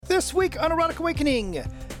This week on Erotic Awakening,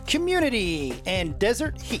 community and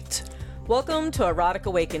desert heat. Welcome to Erotic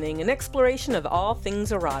Awakening, an exploration of all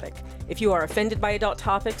things erotic. If you are offended by adult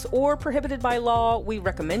topics or prohibited by law, we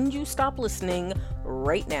recommend you stop listening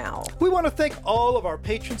right now. We want to thank all of our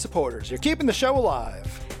patron supporters. You're keeping the show alive.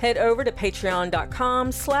 Head over to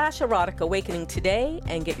patreon.com/Erotic Awakening today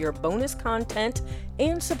and get your bonus content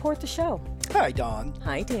and support the show. Hi, Dawn.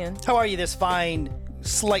 Hi, Dan. How are you this fine,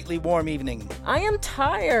 slightly warm evening? I am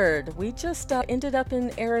tired. We just ended up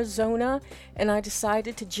in Arizona, and I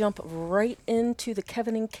decided to jump right into the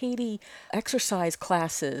Kevin and Katie exercise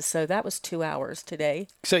classes. So that was 2 hours today.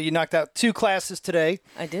 So you knocked out 2 classes today.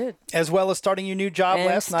 I did. As well as starting your new job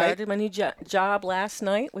last night. I started my new job last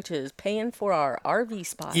night, which is paying for our RV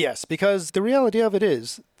spot. Yes, because the reality of it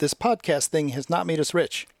is, this podcast thing has not made us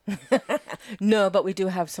rich. No, but we do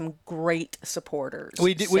have some great supporters.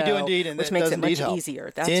 We do indeed, and which makes it much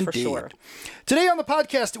easier. That's indeed. For sure. Today on the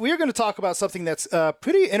podcast, we are going to talk about something that's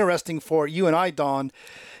pretty interesting for you and I, Dawn.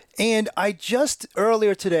 And I just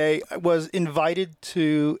earlier today was invited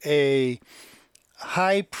to a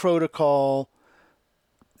high protocol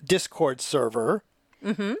Discord server,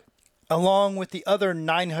 along with the other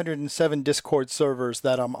 907 Discord servers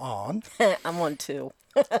that I'm on. I'm on too.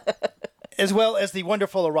 As well as the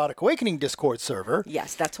wonderful Erotic Awakening Discord server.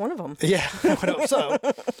 Yes, that's one of them. Yeah, I hope so.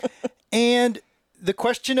 And the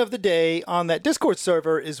question of the day on that Discord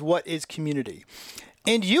server is, what is community?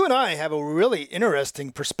 And you and I have a really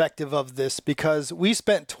interesting perspective of this because we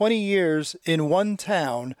spent 20 years in one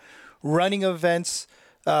town running events,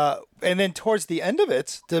 and then towards the end of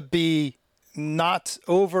it, to be not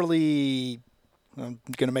overly, I'm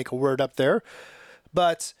going to make a word up there,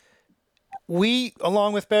 but we,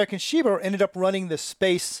 along with Barrick and Sheba, ended up running this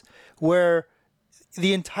space where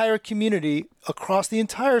the entire community across the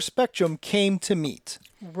entire spectrum came to meet.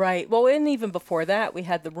 Right. Well, and even before that, we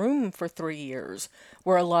had the room for 3 years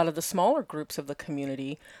where a lot of the smaller groups of the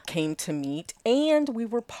community came to meet. And we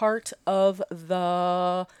were part of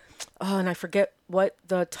and I forget what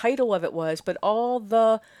the title of it was, but all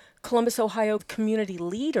the Columbus, Ohio community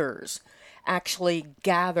leaders actually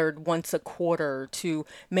gathered once a quarter to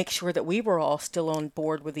make sure that we were all still on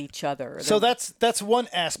board with each other. So that's one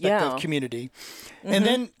aspect of community. And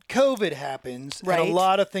then COVID happens, and a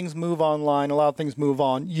lot of things move online, a lot of things move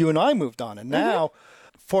on. You and I moved on. And now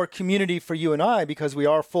for community for you and I, because we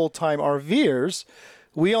are full-time RVers,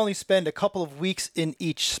 we only spend a couple of weeks in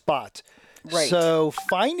each spot. Right. So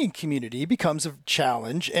finding community becomes a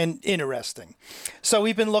challenge and interesting. So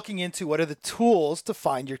we've been looking into what are the tools to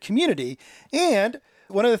find your community. And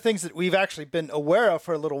one of the things that we've actually been aware of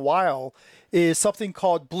for a little while is something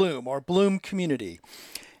called Bloom, or Bloom Community.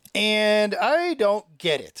 And I don't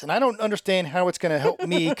get it. And I don't understand how it's going to help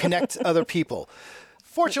me connect other people.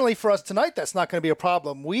 Fortunately for us tonight, that's not going to be a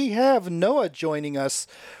problem. We have Noah joining us,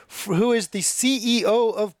 who is the CEO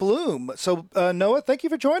of Bloom. So Noah, thank you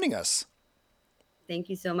for joining us. Thank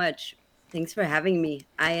you so much. Thanks for having me.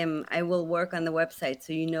 I will work on the website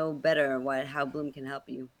so you know better how Bloom can help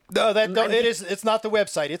you. No, it's not the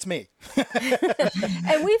website. It's me.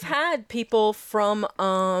 And we've had people from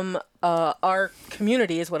our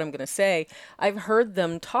community, is what I'm going to say. I've heard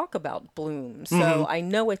them talk about Bloom, so I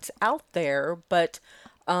know it's out there. But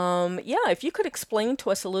if you could explain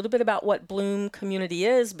to us a little bit about what Bloom Community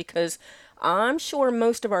is, because I'm sure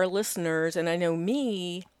most of our listeners, and I know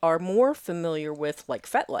me, are more familiar with like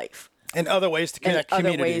FetLife. And other ways to connect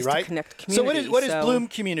community, other ways right? To connect community. So what is Bloom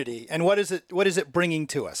Community, and what is it bringing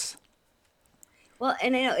to us? Well,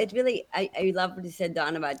 and I know it really, I love what you said,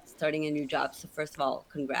 Dawn, about starting a new job. So first of all,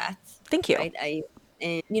 congrats. Thank you. Right?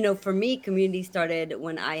 And for me, community started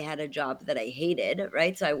when I had a job that I hated,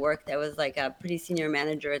 right? So I was like a pretty senior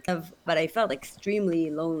manager, but I felt extremely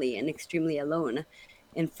lonely and extremely alone.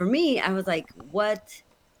 And for me, I was like, what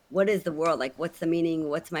is the world? Like, what's the meaning?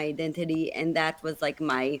 What's my identity? And that was like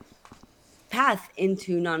my path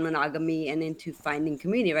into non-monogamy and into finding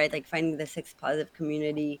community, right? Like finding the sex positive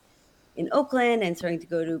community in Oakland and starting to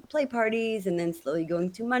go to play parties and then slowly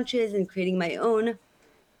going to munches and creating my own.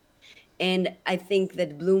 And I think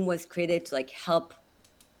that Bloom was created to like help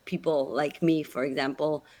people like me, for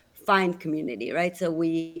example, find community, right? So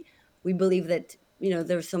we believe that,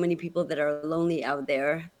 there's so many people that are lonely out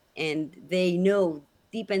there, and they know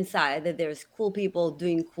deep inside that there's cool people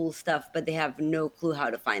doing cool stuff, but they have no clue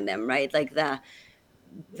how to find them, right? Like the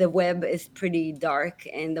web is pretty dark,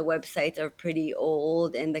 and the websites are pretty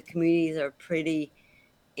old, and the communities are pretty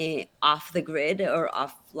off the grid or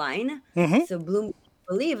offline. So Bloom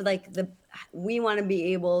believe we want to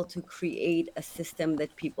be able to create a system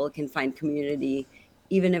that people can find community,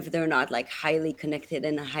 even if they're not like highly connected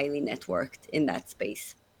and highly networked in that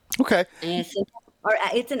space. Okay. And so, or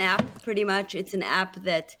it's an app, pretty much. It's an app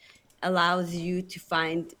that allows you to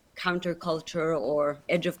find counterculture or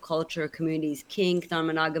edge of culture communities, kink,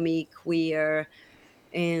 non-monogamy, queer,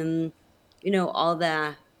 and all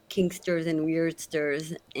the kinksters and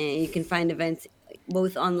weirdsters. And you can find events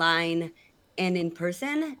both online and in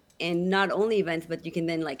person, and not only events, but you can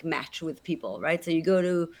then like match with people, right? So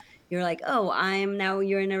you're like, oh,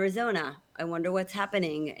 you're in Arizona, I wonder what's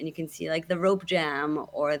happening, and you can see like the rope jam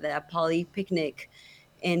or the poly picnic.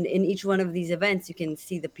 And in each one of these events you can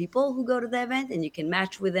see the people who go to the event, and you can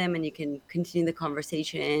match with them, and you can continue the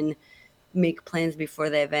conversation, make plans before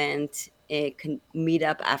the event, can meet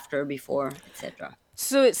up after, before, etc.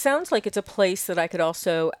 So it sounds like it's a place that I could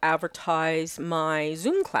also advertise my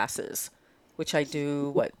Zoom classes, which I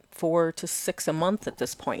do, what, 4 to 6 a month at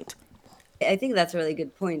this point. I think that's a really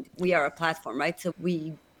good point. We are a platform, right? So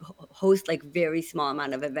we host like very small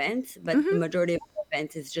amount of events, but the majority of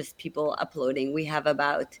events is just people uploading. We have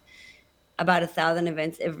about 1,000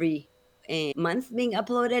 events every month being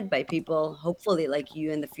uploaded by people, hopefully like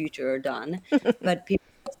you in the future, are done. But people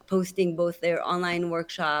posting both their online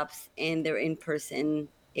workshops and their in-person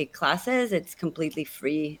classes. It's completely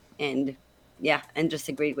free, and yeah, and just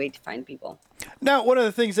a great way to find people. Now, one of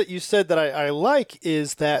the things that you said that I like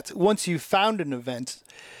is that once you found an event,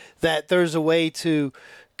 that there's a way to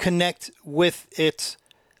connect with it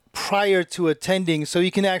prior to attending, so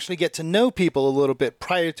you can actually get to know people a little bit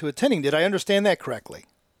prior to attending. Did I understand that correctly?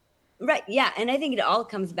 Right. Yeah. And I think it all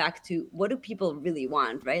comes back to, what do people really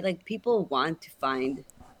want, right? Like, people want to find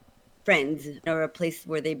friends or a place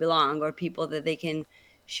where they belong, or people that they can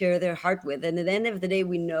share their heart with. And at the end of the day,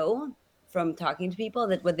 we know from talking to people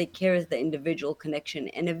that what they care is the individual connection.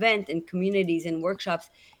 An event and communities and workshops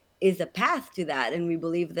is a path to that. And we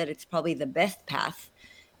believe that it's probably the best path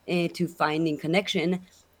to finding connection.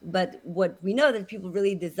 But what we know that people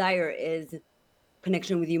really desire is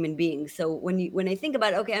connection with human beings. So when I think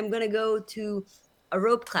about, okay, I'm going to go to a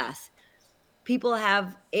rope class, people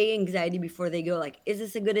have anxiety before they go, like, is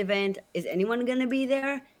this a good event? Is anyone going to be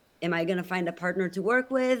there? Am I going to find a partner to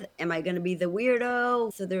work with? Am I going to be the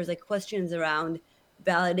weirdo? So there's like questions around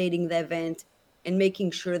validating the event and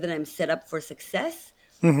making sure that I'm set up for success.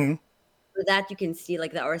 Mm-hmm. For that, you can see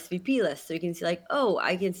like the RSVP list. So you can see like, oh,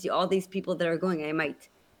 I can see all these people that are going. I might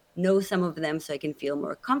know some of them so I can feel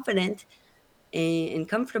more confident and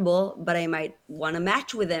comfortable, but I might want to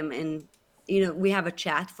match with them. And we have a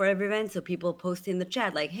chat for every event, so people post in the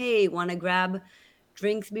chat like, hey, want to grab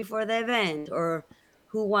drinks before the event, or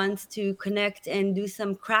who wants to connect and do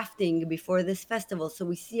some crafting before this festival. So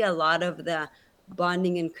we see a lot of the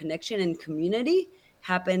bonding and connection and community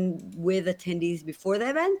happen with attendees before the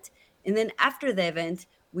event. And then after the event,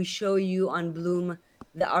 we show you on Bloom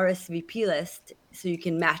the RSVP list so you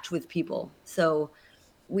can match with people. So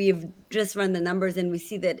we've just run the numbers, and we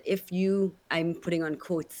see that if you, I'm putting on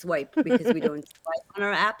quote, swipe, because we don't swipe on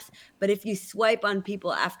our apps, but if you swipe on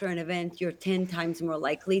people after an event, you're 10 times more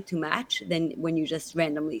likely to match than when you just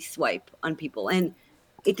randomly swipe on people. And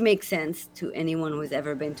it makes sense to anyone who's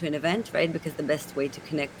ever been to an event, right? Because the best way to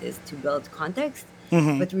connect is to build context.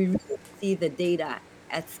 Mm-hmm. But we really see the data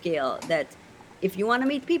at scale that if you want to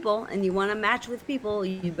meet people and you want to match with people,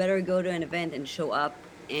 you better go to an event and show up,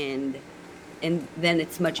 and then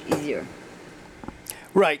it's much easier.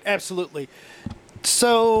 Right, absolutely.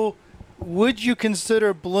 So, would you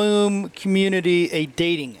consider Bloom Community a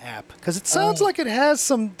dating app? Because it sounds like it has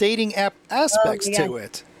some dating app aspects to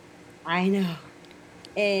it. I know.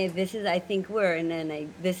 And this is, I think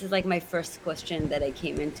this is like my first question that I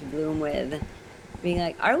came into Bloom with, being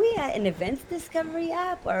like, are we an events discovery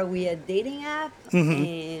app? Are we a dating app?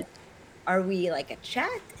 And are we like a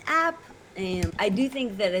chat app? And I do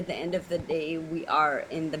think that at the end of the day, we are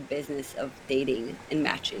in the business of dating and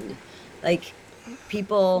matching. Like,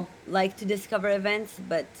 people like to discover events,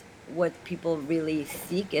 but what people really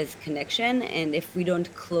seek is connection. And if we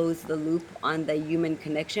don't close the loop on the human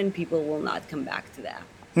connection, people will not come back to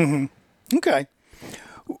that. Okay.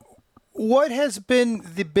 What has been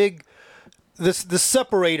the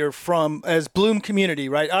separator from as Bloom Community,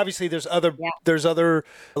 right? Obviously, there's other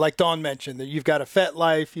like Dawn mentioned, that you've got a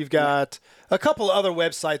FetLife, you've got a couple other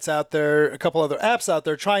websites out there, a couple other apps out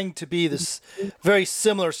there trying to be this very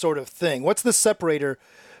similar sort of thing. What's the separator?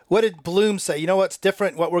 What did Bloom say? You know what's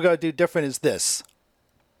different? What we're going to do different is this.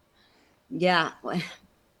 Yeah.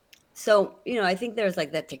 So, I think there's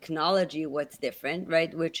like the technology, what's different,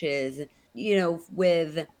 right? Which is,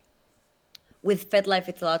 with FetLife,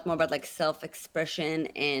 it's a lot more about like self-expression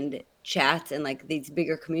and chat and like these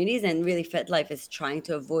bigger communities. And really, FetLife is trying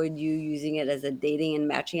to avoid you using it as a dating and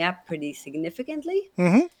matching app pretty significantly.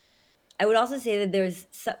 Mm-hmm. I would also say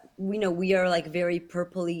that we are like very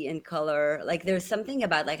purpley in color. Like there's something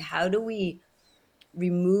about like how do we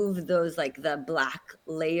remove those like the black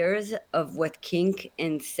layers of what kink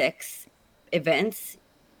and sex events.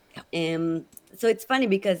 So it's funny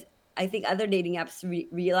because I think other dating apps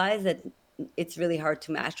realize that it's really hard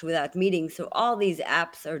to match without meeting. So all these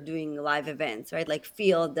apps are doing live events, right? Like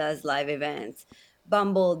Field does live events,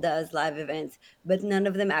 Bumble does live events, but none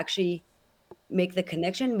of them actually make the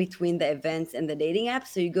connection between the events and the dating app.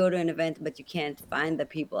 So you go to an event, but you can't find the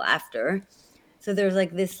people after. So there's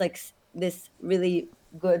this really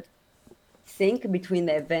good sync between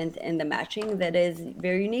the event and the matching that is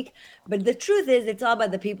very unique. But the truth is, it's all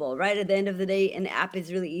about the people, right? At the end of the day, an app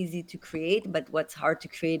is really easy to create, but what's hard to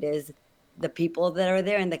create is the people that are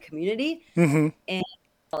there in the community. And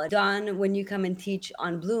Don, when you come and teach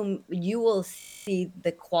on Bloom, you will see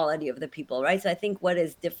the quality of the people, right? So I think what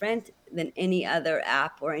is different than any other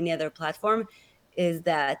app or any other platform is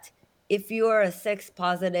that if you're a sex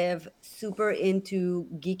positive, super into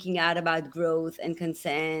geeking out about growth and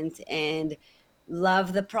consent and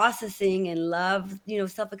love the processing and love,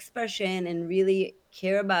 self-expression and really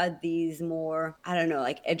care about these more, I don't know,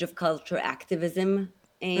 like edge of culture activism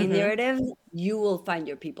and narratives, you will find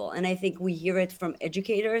your people. And I think we hear it from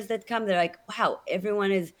educators that come. They're like, wow,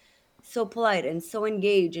 everyone is so polite and so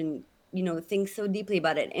engaged and, think so deeply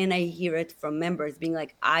about it. And I hear it from members being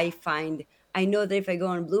like, I know that if I go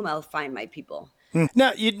on Bloom, I'll find my people.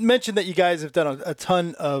 Now, you mentioned that you guys have done a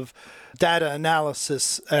ton of data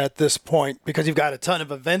analysis at this point because you've got a ton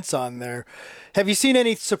of events on there. Have you seen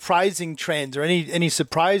any surprising trends or any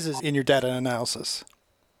surprises in your data analysis?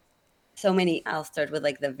 So many. I'll start with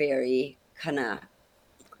like the very kind of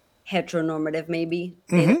heteronormative, maybe,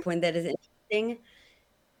 data point that is interesting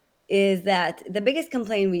is that the biggest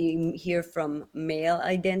complaint we hear from male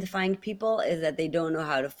identifying people is that they don't know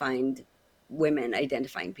how to find women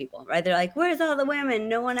identifying people, right? They're like, where's all the women?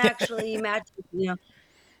 No one actually matches,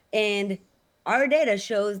 And our data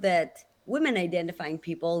shows that women identifying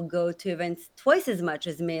people go to events twice as much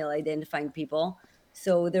as male identifying people.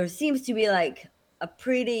 So there seems to be like a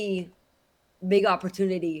pretty big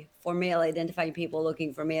opportunity for male identifying people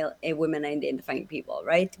looking for women identifying people,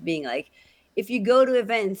 right? Being like, if you go to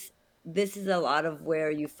events, this is a lot of where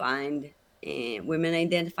you find women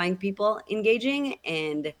identifying people engaging,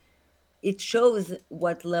 and it shows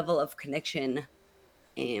what level of connection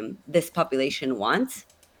this population wants.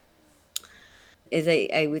 Is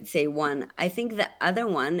I would say one. I think the other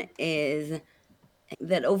one is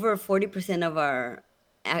that over 40% of our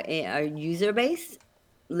user base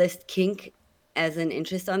list kink as an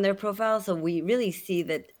interest on their profile. So we really see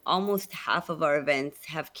that almost half of our events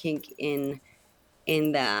have kink in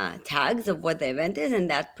the tags of what the event is, and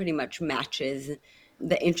that pretty much matches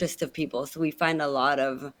the interest of people. So we find a lot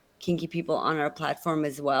of kinky people on our platform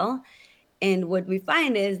as well. And what we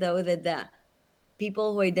find is, though, that the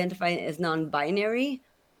people who identify as non-binary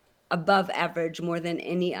above average more than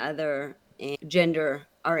any other gender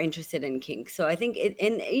are interested in kink. So I think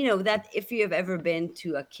that if you have ever been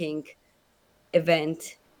to a kink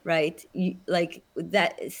event, right, like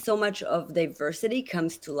that, so much of diversity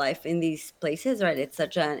comes to life in these places, right? It's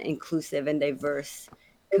such an inclusive and diverse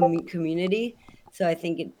community. So I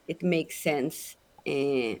think it makes sense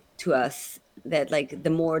to us that like the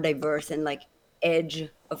more diverse and like edge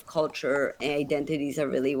of culture and identities are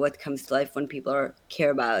really what comes to life when people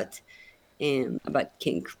care about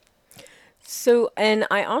kink. So, and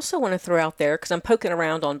I also want to throw out there, because I'm poking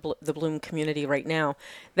around on the Bloom community right now,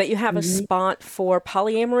 that you have a spot for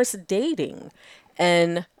polyamorous dating.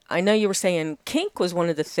 And I know you were saying kink was one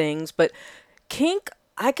of the things, but kink,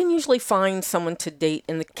 I can usually find someone to date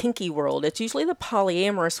in the kinky world. It's usually the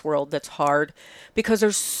polyamorous world that's hard because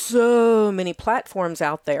there's so many platforms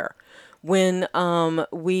out there. When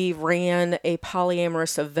we ran a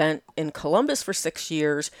polyamorous event in Columbus for 6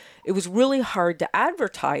 years, it was really hard to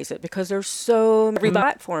advertise it because there's so many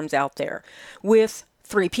platforms out there with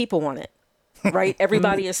 3 people on it, right?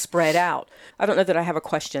 Everybody is spread out. I don't know that I have a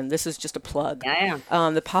question. This is just a plug. Yeah.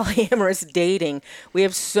 The polyamorous dating, we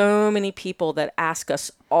have so many people that ask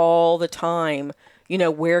us all the time,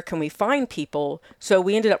 where can we find people? So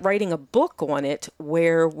we ended up writing a book on it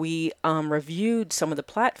where we reviewed some of the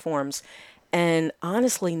platforms. And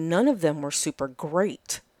honestly, none of them were super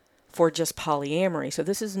great for just polyamory. So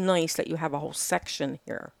this is nice that you have a whole section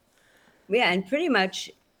here. Yeah, and pretty much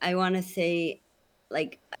I want to say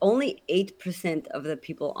like only 8% of the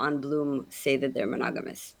people on Bloom say that they're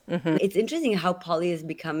monogamous. It's interesting how poly is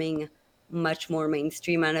becoming much more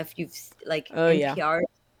mainstream. I don't know if you've like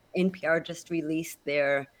NPR just released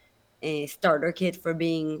their starter kit for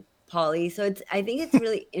being poly. So I think it's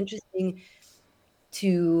really interesting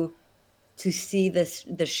to see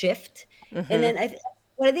the shift. And then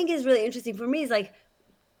what I think is really interesting for me is like,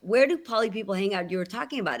 where do poly people hang out? You were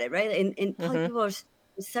talking about it, right? And poly people are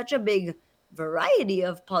such a big variety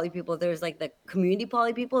of poly people. There's like the community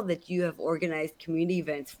poly people that you have organized community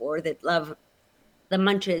events for that love the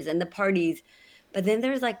munches and the parties. But then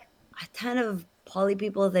there's like a ton of poly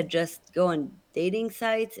people that just go on dating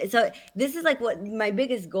sites. And so this is like what my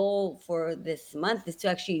biggest goal for this month is to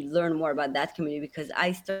actually learn more about that community, because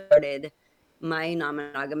I started my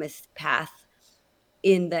non-monogamous path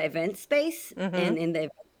in the event space and in the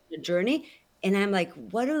journey. And I'm like,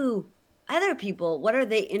 what do other people, what are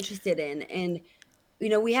they interested in? And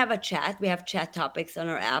we have a chat. We have chat topics on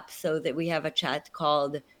our app, so that we have a chat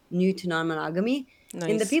called New to Non-Monogamy. And the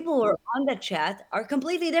Nice. people who are on the chat are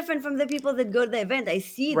completely different from the people that go to the event. I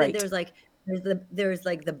see that Right. there's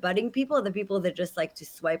like the budding people, the people that just like to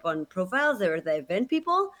swipe on profiles. There are the event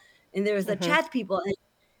people, and there's the chat people.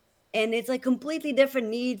 And it's like completely different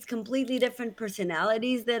needs, completely different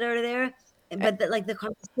personalities that are there. But the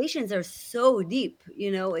conversations are so deep, I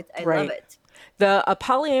love Right. it. The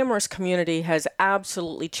polyamorous community has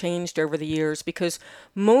absolutely changed over the years, because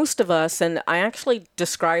most of us, and I actually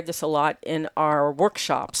described this a lot in our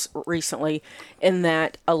workshops recently, in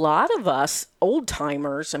that a lot of us old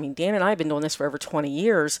timers, I mean, Dan and I have been doing this for over 20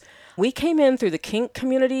 years, we came in through the kink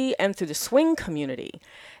community and through the swing community.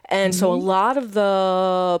 And so a lot of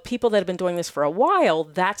the people that have been doing this for a while,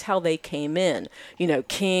 that's how they came in.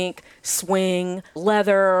 Kink, swing,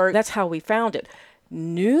 leather, that's how we found it.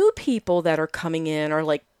 New people that are coming in are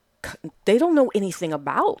like, they don't know anything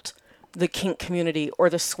about the kink community or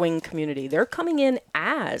the swing community. They're coming in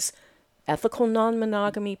as ethical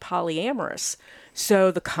non-monogamy polyamorous.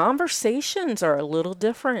 So the conversations are a little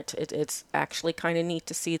different. It's actually kind of neat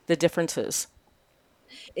to see the differences.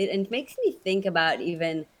 It makes me think about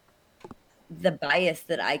even the bias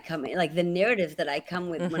that I come in, like the narrative that I come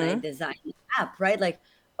with when I design the app, right? Like,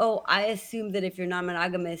 oh, I assume that if you're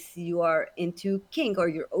non-monogamous, you are into kink or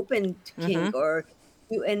you're open to kink,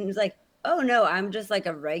 and it's like, oh no, I'm just like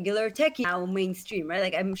a regular techie now, mainstream, right?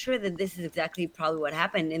 Like, I'm sure that this is exactly probably what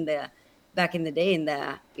happened back in the day in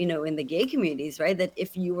the gay communities, right? That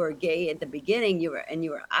if you were gay at the beginning, you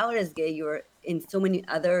were out as gay, you were in so many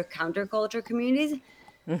other counterculture communities.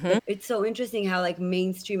 It's so interesting how like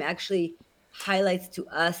mainstream actually highlights to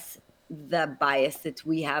us the bias that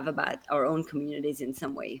we have about our own communities in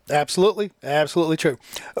some way. Absolutely. Absolutely true.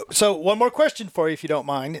 So, one more question for you, if you don't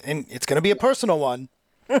mind, and it's going to be a personal one.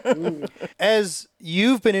 As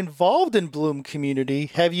you've been involved in Bloom community,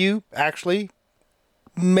 have you actually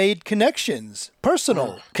made connections,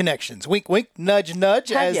 personal connections? Wink, wink, nudge, nudge,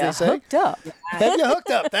 Have as you they say. hooked up? Have you hooked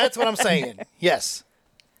up? That's what I'm saying. Yes.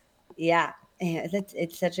 Yeah,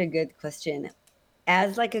 it's such a good question.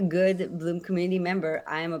 As like a good Bloom community member,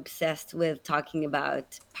 I am obsessed with talking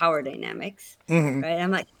about power dynamics, right?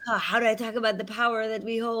 I'm like, oh, how do I talk about the power that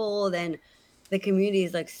we hold? And the community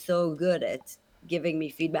is like so good at giving me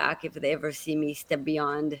feedback if they ever see me step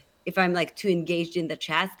beyond. If I'm like too engaged in the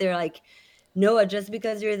chats, they're like, Noah, just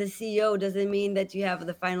because you're the CEO doesn't mean that you have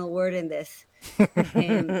the final word in this.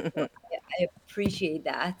 And so I appreciate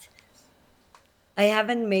that. I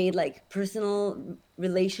haven't made like personal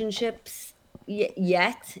relationships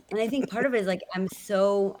yet. And I think part of it is like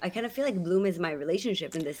I kind of feel like Bloom is my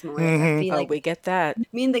relationship in this moment. Like, I feel Oh, like we get that.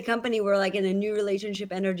 me and the company were like in a new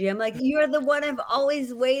relationship energy. I'm like, you're the one I've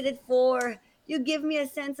always waited for. You give me a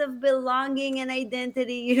sense of belonging and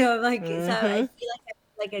identity, like, so I feel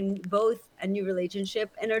like both a new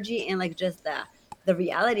relationship energy and like just the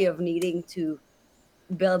reality of needing to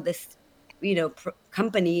build this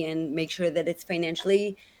company and make sure that it's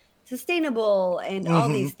financially sustainable and all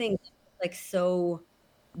these things, like so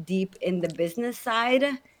deep in the business side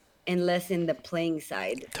and less in the playing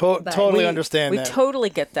side. But Totally understand We that.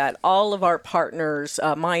 totally get that. All of our partners,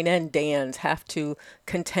 mine and Dan's, have to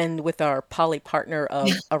contend with our poly partner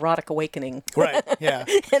of erotic awakening. Right. Yeah.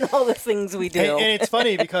 And all the things we do. And it's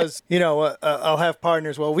funny because, I'll have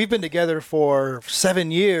partners. Well, we've been together for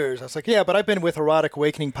 7 years. I was like, yeah, but I've been with Erotic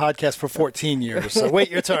Awakening podcast for 14 years. So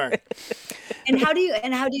wait your turn. and how do you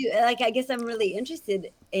like, I guess I'm really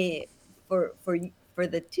interested for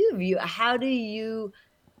the two of you, how do you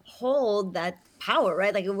hold that power,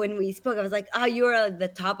 right? Like when we spoke, I was like, oh, you're at the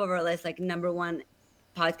top of our list, like number one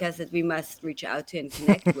podcast that we must reach out to and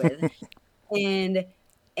connect with. And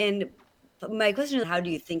my question is, how do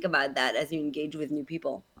you think about that as you engage with new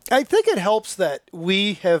people? I think it helps that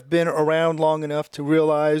we have been around long enough to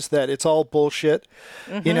realize that it's all bullshit.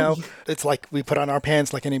 You know, it's like we put on our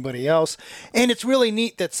pants like anybody else. And it's really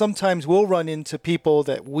neat that sometimes we'll run into people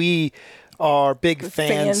that we are big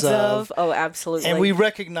fans of. Oh, absolutely. And we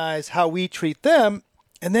recognize how we treat them.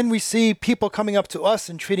 And then we see people coming up to us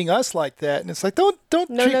and treating us like that. And it's like, don't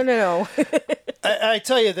No. I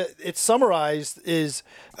tell you that it's summarized is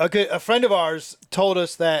a friend of ours told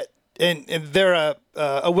us that, and they're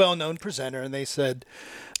a well-known presenter, and they said,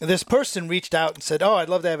 this person reached out and said, oh, I'd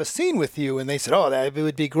love to have a scene with you. And they said, oh, that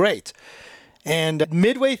would be great. And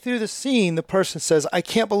midway through the scene, the person says, I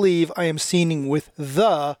can't believe I am scening with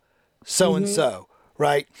the so-and-so,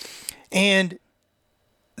 right? And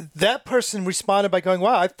that person responded by going,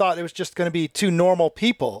 wow, I thought it was just going to be two normal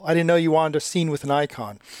people. I didn't know you wanted a scene with an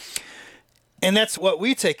icon. And that's what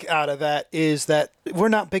we take out of that is that we're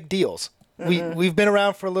not big deals. We've been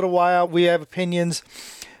around for a little while. We have opinions.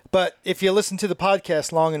 But if you listen to the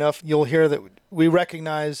podcast long enough, you'll hear that we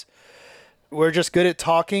recognize we're just good at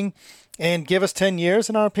talking. And give us 10 years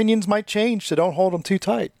and our opinions might change. So don't hold them too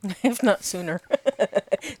tight. If not sooner.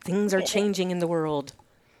 Things are changing in the world.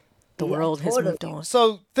 The world has moved on.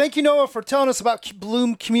 So thank you, Noah, for telling us about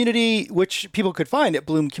Bloom Community, which people could find at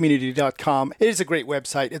bloomcommunity.com. It is a great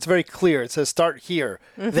website. It's very clear. It says start here,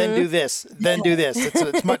 then do this, then do this.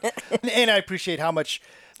 It's much, and I appreciate how much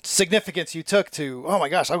significance you took to, oh my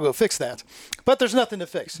gosh, I'll go fix that. But there's nothing to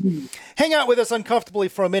fix. Hang out with us uncomfortably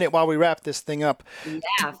for a minute while we wrap this thing up.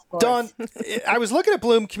 Yeah, of course. Dawn, I was looking at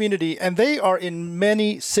Bloom Community, and they are in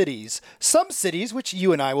many cities. Some cities which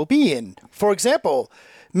you and I will be in. For example,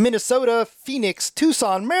 Minnesota, Phoenix,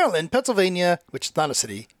 Tucson, Maryland, Pennsylvania, which is not a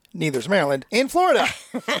city, neither is Maryland, and Florida.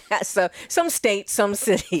 So some states, some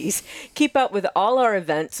cities. Keep up with all our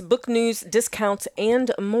events, book news, discounts,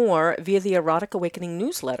 and more via the Erotic Awakening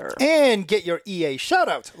newsletter. And get your EA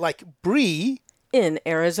shout-out like Bree in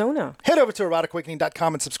Arizona. Head over to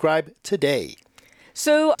eroticawakening.com and subscribe today.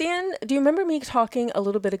 So, Dan, do you remember me talking a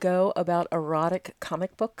little bit ago about erotic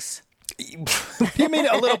comic books? You mean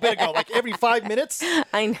a little bit ago, like every 5 minutes?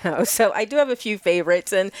 I know. So I do have a few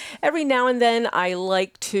favorites, and every now and then I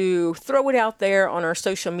like to throw it out there on our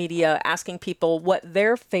social media, asking people what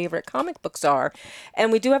their favorite comic books are.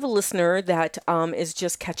 And we do have a listener that is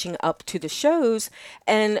just catching up to the shows,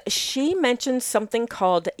 and she mentioned something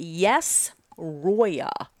called Yes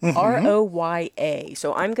Roya, Roya.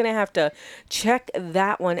 So I'm going to have to check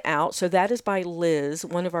that one out. So that is by Liz,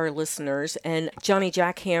 one of our listeners. And Johnny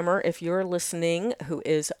Jackhammer, if you're listening, who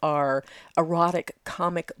is our erotic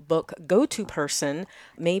comic book go-to person,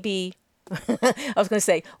 maybe... I was going to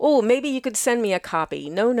say, maybe you could send me a copy.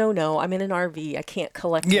 No. I'm in an RV. I can't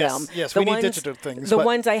collect them. Yes, we need digital things. The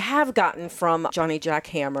ones I have gotten from Johnny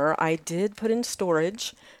Jackhammer, I did put in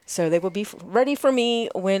storage. So they will be ready for me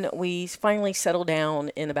when we finally settle down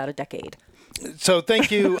in about a decade. So thank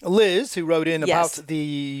you, Liz, who wrote in about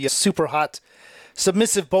the super hot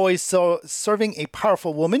submissive boys serving a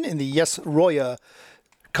powerful woman in the Yes Roya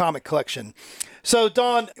comic collection. So,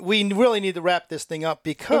 Dawn, we really need to wrap this thing up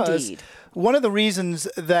because one of the reasons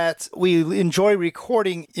that we enjoy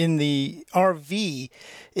recording in the RV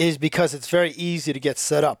is because it's very easy to get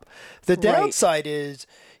set up. The downside is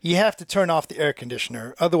you have to turn off the air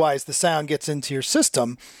conditioner. Otherwise, the sound gets into your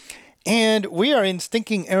system. And we are in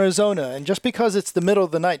stinking Arizona, and just because it's the middle of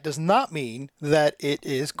the night does not mean that it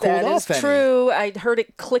is cooled off. That is true. I heard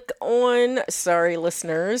it click on, sorry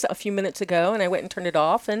listeners, a few minutes ago, and I went and turned it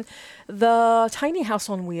off, and the tiny house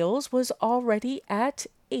on wheels was already at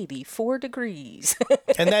 84 degrees.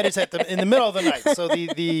 And that is in the middle of the night. So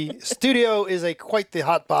the studio is quite the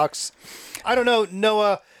hot box. I don't know,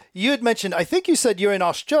 Noah, you had mentioned, I think you said you're in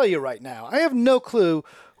Australia right now. I have no clue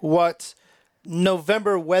what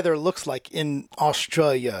November weather looks like in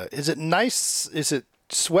Australia. Is it nice? Is it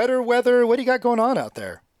sweater weather? What do you got going on out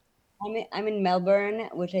there? I'm in Melbourne,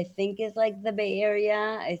 which I think is like the Bay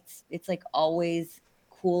Area. It's like always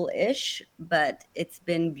cool-ish, but it's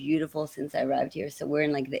been beautiful since I arrived here. So we're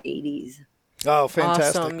in like the 80s. Oh,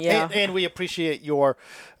 fantastic. Awesome, yeah. And we appreciate your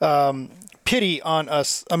pity on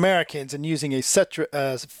us Americans and using a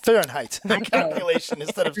Fahrenheit calculation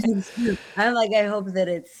instead of... I'm like, I hope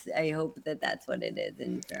that that's what it is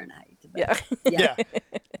in Fahrenheit. But yeah.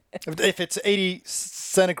 If it's 80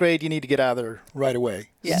 centigrade, you need to get out of there right away.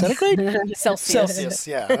 Yes. Centigrade? Celsius.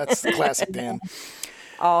 Yeah, that's classic, Dan.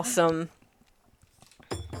 Awesome.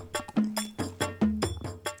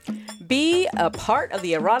 Be a part of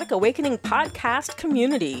the Erotic Awakening podcast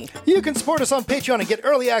community. You can support us on Patreon and get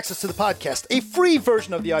early access to the podcast, a free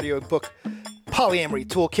version of the audiobook Polyamory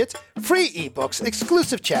Toolkit, free ebooks,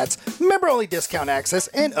 exclusive chats, member-only discount access,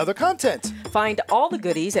 and other content. Find all the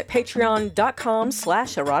goodies at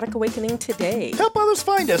patreon.com/eroticawakening today. Help others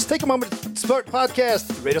find us. Take a moment to support the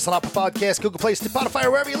podcast. Rate us on Apple Podcasts, Google Play, Spotify,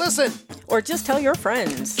 or wherever you listen. Or just tell your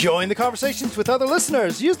friends. Join the conversations with other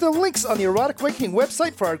listeners. Use the links on the Erotic Awakening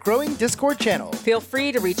website for our growing Discord channel. Feel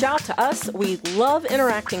free to reach out to us. We love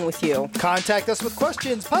interacting with you. Contact us with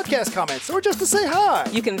questions, podcast comments, or just to say hi.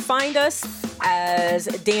 You can find us as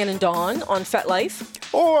Dan and Dawn on FetLife.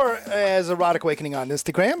 Or as Erotic Awakening on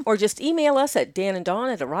Instagram. Or just email us at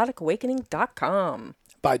dananddawn@eroticawakening.com.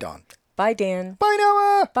 Bye, Dawn. Bye, Dan. Bye,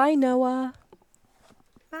 Noah. Bye, Noah.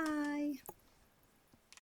 Bye.